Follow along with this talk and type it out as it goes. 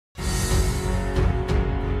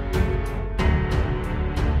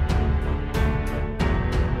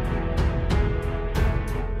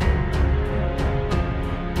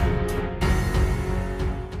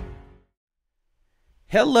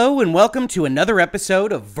Hello and welcome to another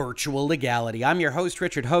episode of Virtual Legality. I'm your host,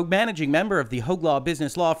 Richard Hogue, managing member of the Hogue Law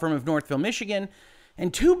Business Law Firm of Northville, Michigan.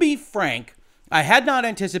 And to be frank, I had not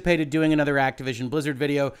anticipated doing another Activision Blizzard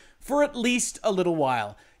video for at least a little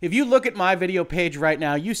while. If you look at my video page right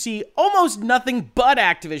now, you see almost nothing but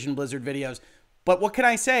Activision Blizzard videos. But what can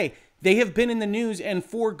I say? They have been in the news, and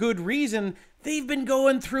for good reason. They've been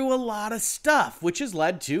going through a lot of stuff, which has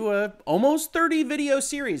led to a almost 30 video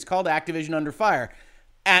series called Activision Under Fire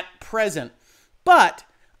at present. But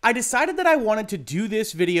I decided that I wanted to do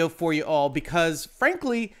this video for you all because,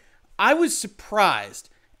 frankly, I was surprised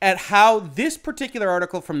at how this particular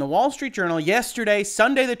article from the Wall Street Journal yesterday,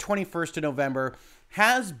 Sunday the 21st of November,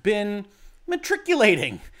 has been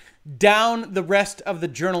matriculating down the rest of the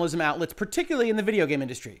journalism outlets, particularly in the video game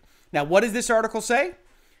industry. Now, what does this article say?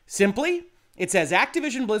 Simply, it says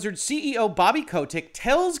Activision Blizzard CEO Bobby Kotick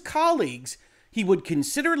tells colleagues he would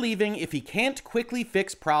consider leaving if he can't quickly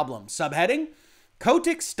fix problems. Subheading,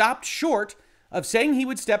 Kotick stopped short of saying he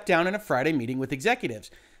would step down in a Friday meeting with executives.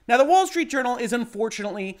 Now, the Wall Street Journal is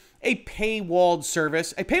unfortunately a paywalled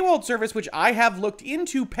service which I have looked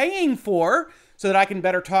into paying for so that I can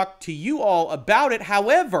better talk to you all about it.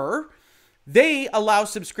 However, they allow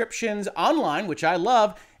subscriptions online, which I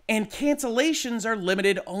love, and cancellations are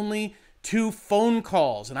limited only to phone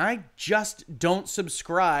calls. And I just don't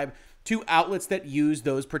subscribe to outlets that use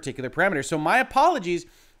those particular parameters. So my apologies.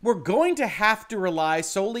 We're going to have to rely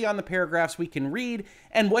solely on the paragraphs we can read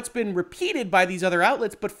and what's been repeated by these other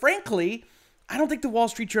outlets. But frankly, I don't think the Wall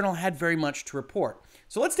Street Journal had very much to report.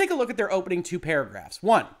 So let's take a look at their opening two paragraphs.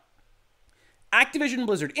 One, Activision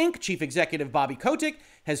Blizzard Inc. Chief Executive Bobby Kotick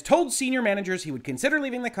has told senior managers he would consider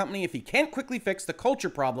leaving the company if he can't quickly fix the culture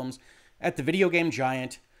problems at the video game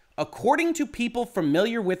giant, according to people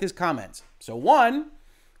familiar with his comments. So one,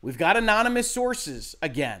 we've got anonymous sources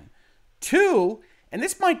again. Two, and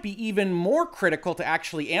this might be even more critical to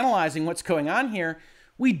actually analyzing what's going on here,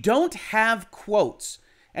 we don't have quotes.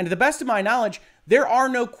 And to the best of my knowledge, there are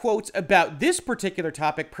no quotes about this particular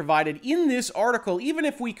topic provided in this article, even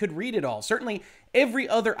if we could read it all. Certainly, every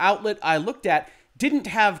other outlet I looked at didn't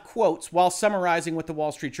have quotes while summarizing what the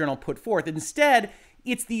Wall Street Journal put forth. Instead,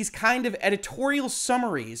 it's these kind of editorial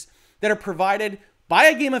summaries that are provided by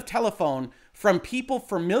a game of telephone from people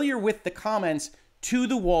familiar with the comments to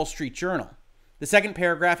the Wall Street Journal. The second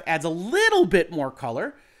paragraph adds a little bit more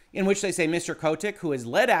color, in which they say Mr. Kotick, who has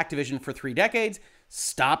led Activision for 3 decades,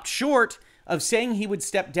 stopped short of saying he would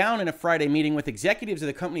step down in a Friday meeting with executives of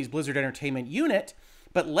the company's Blizzard Entertainment unit,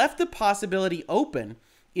 but left the possibility open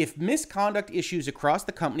if misconduct issues across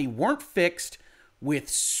the company weren't fixed with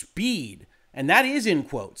speed. And that is in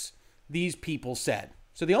quotes, these people said.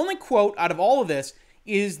 So the only quote out of all of this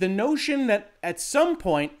is the notion that at some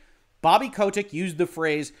point, Bobby Kotick used the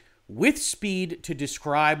phrase with speed to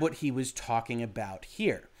describe what he was talking about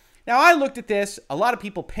here. Now, I looked at this. A lot of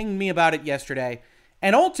people pinged me about it yesterday.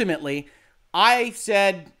 And ultimately, I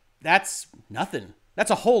said, that's nothing.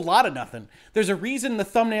 That's a whole lot of nothing. There's a reason the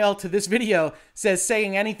thumbnail to this video says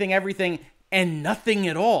saying anything, everything, and nothing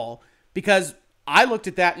at all. Because I looked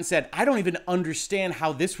at that and said, I don't even understand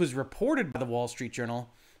how this was reported by the Wall Street Journal,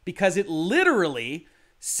 because it literally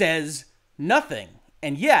says nothing.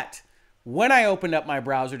 And yet, when I opened up my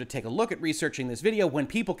browser to take a look at researching this video, when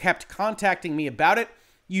people kept contacting me about it,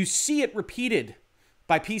 you see it repeated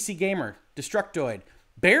by PC Gamer, Destructoid,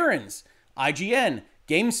 Barron's, IGN,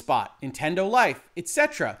 GameSpot, Nintendo Life,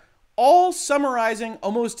 etc., all summarizing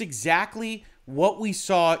almost exactly what we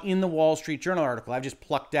saw in the Wall Street Journal article. I've just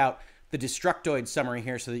plucked out the Destructoid summary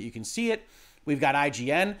here so that you can see it. We've got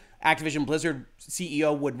IGN. Activision Blizzard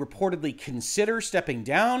CEO would reportedly consider stepping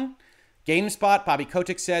down. GameSpot, Bobby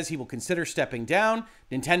Kotick says he will consider stepping down.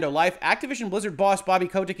 Nintendo Life, Activision Blizzard boss Bobby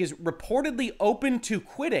Kotick is reportedly open to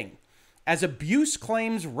quitting as abuse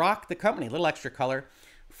claims rock the company. A little extra color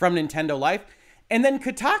from Nintendo Life. And then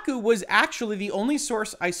Kotaku was actually the only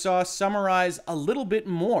source I saw summarize a little bit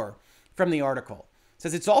more from the article. It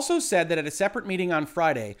says it's also said that at a separate meeting on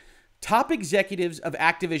Friday, top executives of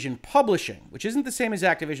Activision Publishing, which isn't the same as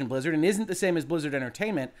Activision Blizzard and isn't the same as Blizzard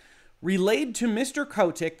Entertainment, relayed to Mr.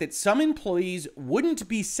 Kotick that some employees wouldn't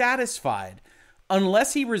be satisfied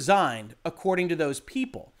unless he resigned, according to those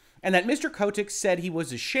people, and that Mr. Kotick said he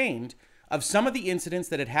was ashamed of some of the incidents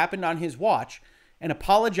that had happened on his watch and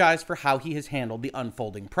apologized for how he has handled the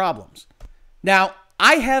unfolding problems. Now,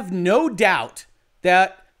 I have no doubt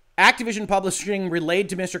that Activision Publishing relayed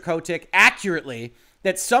to Mr. Kotick accurately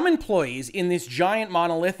that some employees in this giant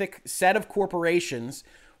monolithic set of corporations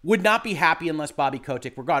would not be happy unless Bobby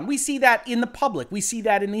Kotick were gone. We see that in the public. We see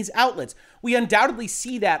that in these outlets. We undoubtedly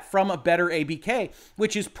see that from a Better ABK,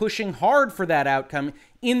 which is pushing hard for that outcome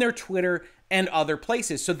in their Twitter and other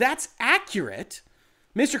places. So that's accurate.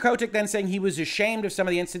 Mr. Kotick then saying he was ashamed of some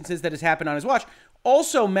of the instances that has happened on his watch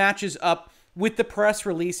also matches up with the press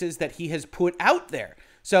releases that he has put out there.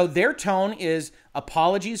 So their tone is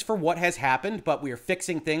apologies for what has happened, but we are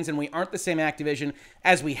fixing things and we aren't the same Activision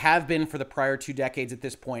as we have been for the prior 2 decades at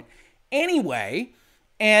this point anyway.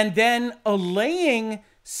 And then allaying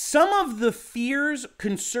some of the fears,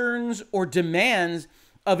 concerns, or demands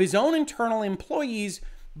of his own internal employees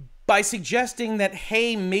by suggesting that,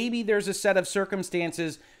 hey, maybe there's a set of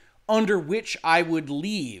circumstances under which I would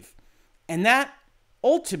leave. And that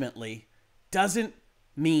ultimately doesn't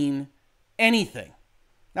mean anything.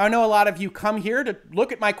 Now, I know a lot of you come here to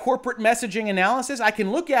look at my corporate messaging analysis. I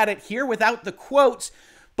can look at it here without the quotes,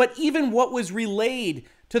 but even what was relayed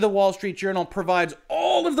to the Wall Street Journal provides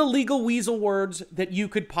all of the legal weasel words that you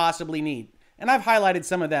could possibly need. And I've highlighted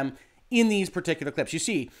some of them in these particular clips. You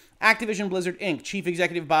see, Activision Blizzard Inc. Chief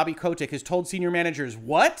Executive Bobby Kotick has told senior managers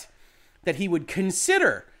what? That he would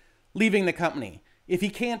consider leaving the company if he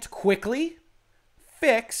can't quickly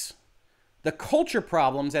fix the culture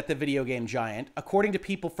problems at the video game giant, according to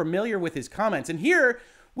people familiar with his comments. And here,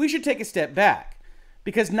 we should take a step back,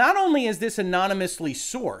 because not only is this anonymously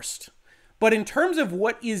sourced, but in terms of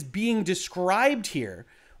what is being described here,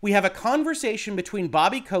 we have a conversation between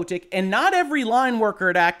Bobby Kotick and not every line worker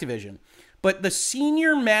at Activision, but the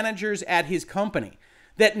senior managers at his company,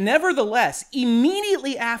 that nevertheless,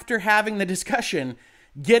 immediately after having the discussion,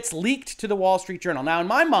 gets leaked to the Wall Street Journal. Now, in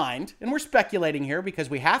my mind, and we're speculating here because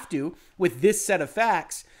we have to with this set of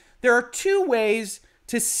facts, there are 2 ways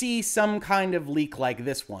to see some kind of leak like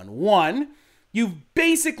this one. One, you've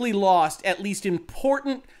basically lost at least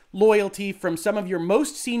important loyalty from some of your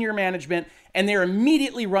most senior management, and they're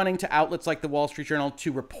immediately running to outlets like the Wall Street Journal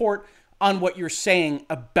to report on what you're saying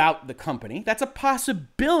about the company. That's a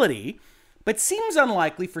possibility, but seems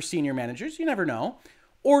unlikely for senior managers. You never know.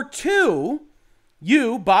 Or 2,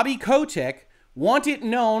 you, Bobby Kotick, want it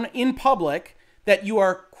known in public that you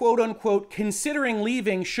are, quote unquote, considering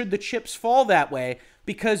leaving should the chips fall that way,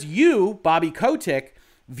 because you, Bobby Kotick,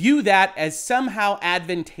 view that as somehow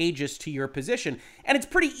advantageous to your position. And it's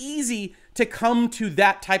pretty easy to come to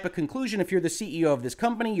that type of conclusion if you're the CEO of this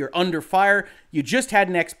company, you're under fire, you just had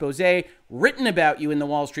an expose written about you in the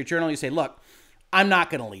Wall Street Journal, you say, look, I'm not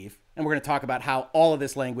going to leave. And we're going to talk about how all of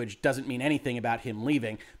this language doesn't mean anything about him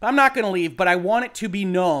leaving. But I'm not going to leave, but I want it to be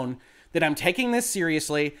known that I'm taking this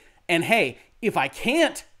seriously. And hey, if I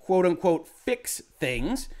can't, quote unquote, fix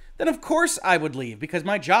things, then of course I would leave, because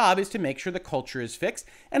my job is to make sure the culture is fixed.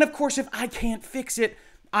 And of course, if I can't fix it,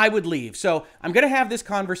 I would leave. So I'm going to have this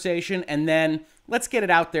conversation, and then let's get it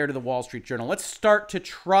out there to the Wall Street Journal. Let's start to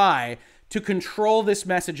try to control this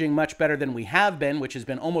messaging much better than we have been, which has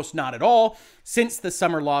been almost not at all since the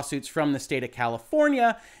summer lawsuits from the state of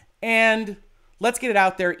California. And let's get it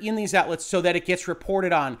out there in these outlets so that it gets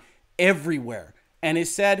reported on everywhere and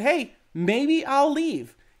is said, hey, maybe I'll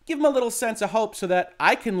leave. Give them a little sense of hope so that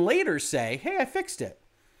I can later say, hey, I fixed it.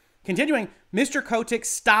 Continuing, Mr. Kotick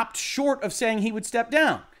stopped short of saying he would step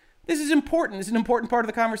down. This is important. This is an important part of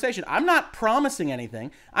the conversation. I'm not promising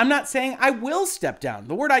anything. I'm not saying I will step down.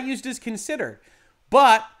 The word I used is consider.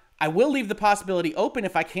 But I will leave the possibility open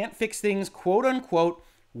if I can't fix things, quote unquote,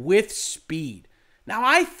 with speed. Now,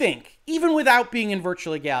 I think, even without being in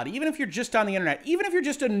virtual legality, even if you're just on the internet, even if you're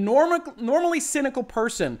just a normally cynical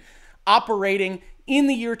person operating in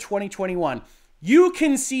the year 2021, you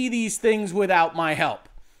can see these things without my help.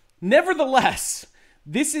 Nevertheless,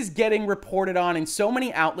 this is getting reported on in so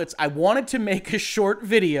many outlets. I wanted to make a short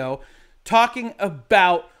video talking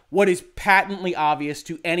about what is patently obvious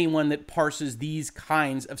to anyone that parses these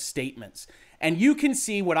kinds of statements. And you can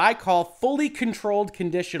see what I call fully controlled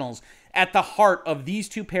conditionals at the heart of these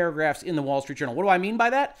 2 paragraphs in the Wall Street Journal. What do I mean by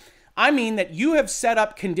that? I mean that you have set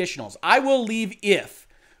up conditionals. I will leave if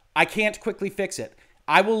I can't quickly fix it.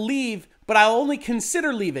 I will leave, but I'll only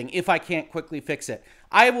consider leaving if I can't quickly fix it.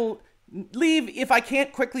 I will leave if I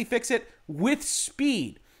can't quickly fix it with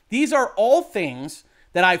speed. These are all things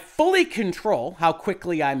that I fully control, how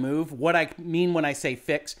quickly I move, what I mean when I say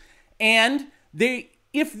fix. And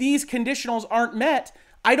if these conditionals aren't met,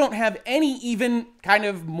 I don't have any even kind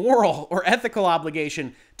of moral or ethical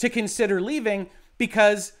obligation to consider leaving,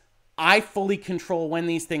 because I fully control when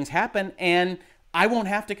these things happen, and I won't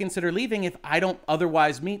have to consider leaving if I don't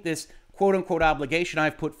otherwise meet this quote-unquote obligation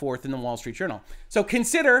I've put forth in the Wall Street Journal. So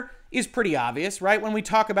consider is pretty obvious, right? When we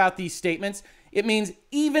talk about these statements, it means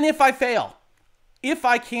even if I fail, if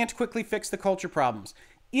I can't quickly fix the culture problems,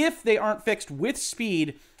 if they aren't fixed with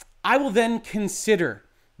speed, I will then consider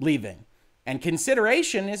leaving. And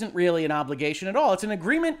consideration isn't really an obligation at all. It's an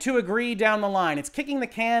agreement to agree down the line. It's kicking the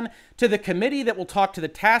can to the committee that will talk to the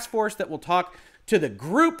task force, that will talk to the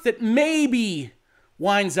group that maybe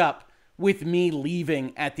winds up with me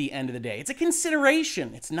leaving at the end of the day. It's a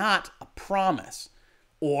consideration. It's not a promise.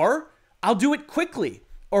 Or I'll do it quickly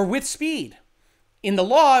or with speed. In the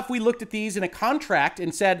law, if we looked at these in a contract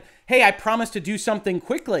and said, hey, I promise to do something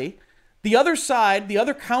quickly, the other side, the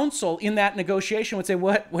other counsel in that negotiation would say,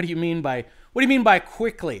 what do you mean by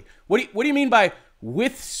quickly? What do you mean by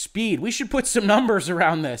with speed? We should put some numbers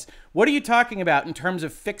around this. What are you talking about in terms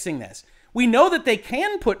of fixing this? We know that they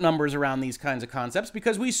can put numbers around these kinds of concepts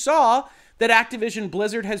because we saw that Activision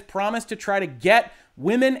Blizzard has promised to try to get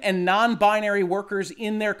women and non-binary workers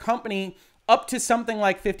in their company up to something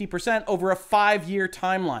like 50% over a 5-year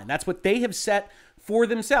timeline. That's what they have set for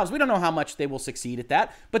themselves. We don't know how much they will succeed at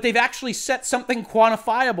that, but they've actually set something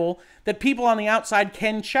quantifiable that people on the outside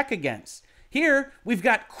can check against. Here, we've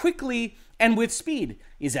got quickly and with speed.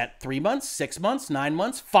 Is that 3 months, 6 months, 9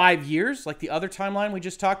 months, 5 years, like the other timeline we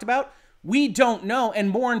just talked about? We don't know.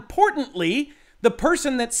 And more importantly, the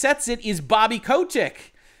person that sets it is Bobby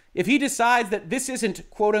Kotick. If he decides that this isn't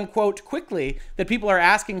quote unquote quickly, that people are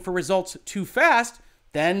asking for results too fast,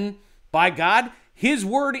 then by God, his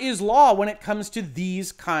word is law when it comes to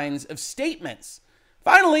these kinds of statements.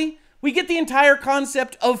 Finally, we get the entire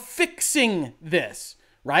concept of fixing this,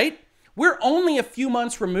 right? We're only a few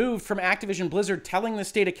months removed from Activision Blizzard telling the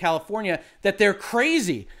state of California that they're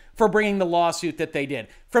crazy for bringing the lawsuit that they did,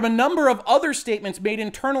 from a number of other statements made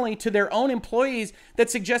internally to their own employees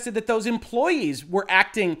that suggested that those employees were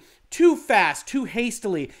acting too fast, too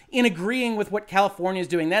hastily in agreeing with what California is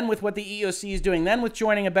doing, then with what the EOC is doing, then with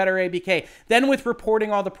joining a better ABK, then with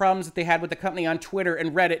reporting all the problems that they had with the company on Twitter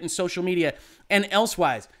and Reddit and social media and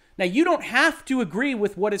elsewise. Now, you don't have to agree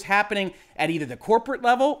with what is happening at either the corporate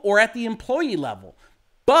level or at the employee level,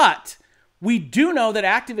 but we do know that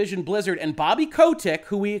Activision Blizzard and Bobby Kotick,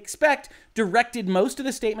 who we expect directed most of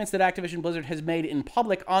the statements that Activision Blizzard has made in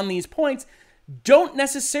public on these points, don't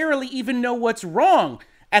necessarily even know what's wrong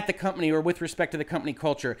at the company or with respect to the company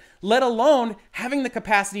culture, let alone having the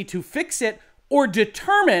capacity to fix it or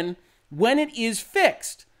determine when it is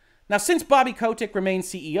fixed. Now, since Bobby Kotick remains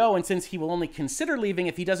CEO and since he will only consider leaving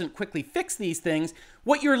if he doesn't quickly fix these things,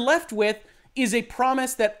 what you're left with is a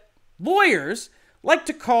promise that lawyers like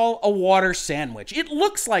to call a water sandwich. It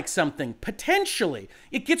looks like something, potentially.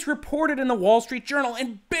 It gets reported in the Wall Street Journal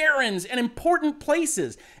and Barron's and important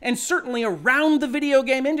places, and certainly around the video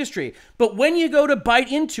game industry. But when you go to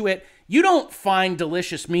bite into it, you don't find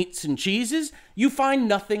delicious meats and cheeses. You find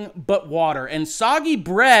nothing but water. And soggy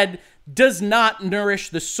bread does not nourish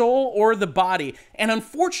the soul or the body. And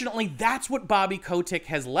unfortunately, that's what Bobby Kotick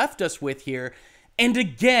has left us with here. And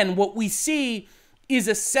again, what we see is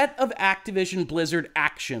a set of Activision Blizzard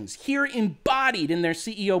actions, here embodied in their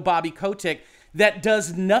CEO Bobby Kotick, that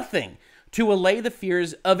does nothing to allay the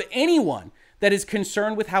fears of anyone that is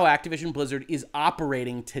concerned with how Activision Blizzard is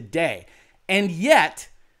operating today. And yet,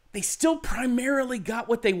 they still primarily got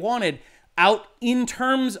what they wanted out in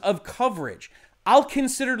terms of coverage. I'll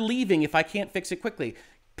consider leaving if I can't fix it quickly.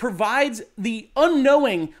 Provides the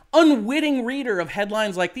unknowing, unwitting reader of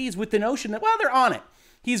headlines like these with the notion that, well, they're on it.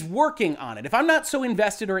 He's working on it. If I'm not so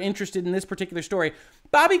invested or interested in this particular story,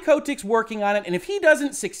 Bobby Kotick's working on it, and if he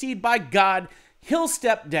doesn't succeed, by God, he'll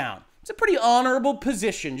step down. It's a pretty honorable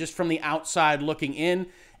position just from the outside looking in,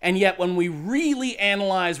 and yet when we really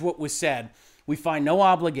analyze what was said, we find no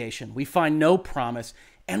obligation, we find no promise,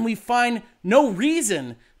 and we find no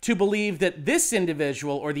reason to believe that this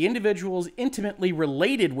individual or the individuals intimately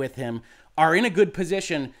related with him are in a good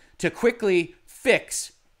position to quickly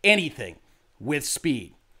fix anything with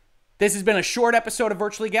speed. This has been a short episode of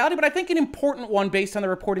Virtual Legality, but I think an important one based on the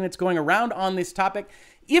reporting that's going around on this topic.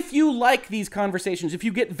 If you like these conversations, if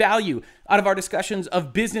you get value out of our discussions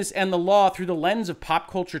of business and the law through the lens of pop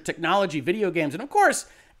culture, technology, video games, and of course,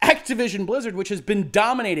 Activision Blizzard, which has been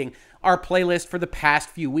dominating our playlist for the past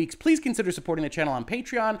few weeks, please consider supporting the channel on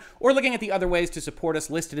Patreon or looking at the other ways to support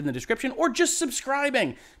us listed in the description, or just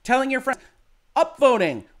subscribing, telling your friends,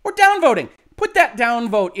 upvoting, or downvoting. Put that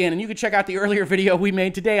downvote in, and you can check out the earlier video we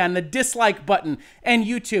made today on the dislike button and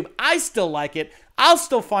YouTube. I still like it. I'll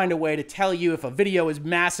still find a way to tell you if a video is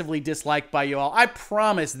massively disliked by you all. I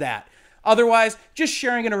promise that. Otherwise, just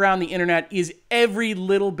sharing it around the internet is every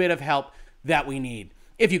little bit of help that we need.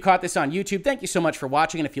 If you caught this on YouTube, thank you so much for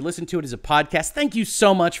watching. And if you listen to it as a podcast, thank you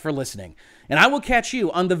so much for listening. And I will catch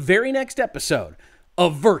you on the very next episode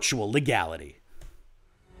of Virtual Legality.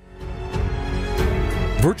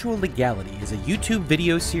 Virtual Legality is a YouTube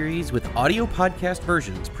video series with audio podcast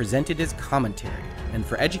versions presented as commentary and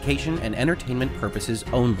for education and entertainment purposes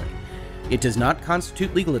only. It does not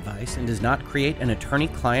constitute legal advice and does not create an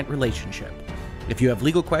attorney-client relationship. If you have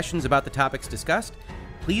legal questions about the topics discussed,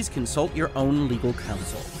 please consult your own legal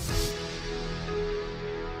counsel.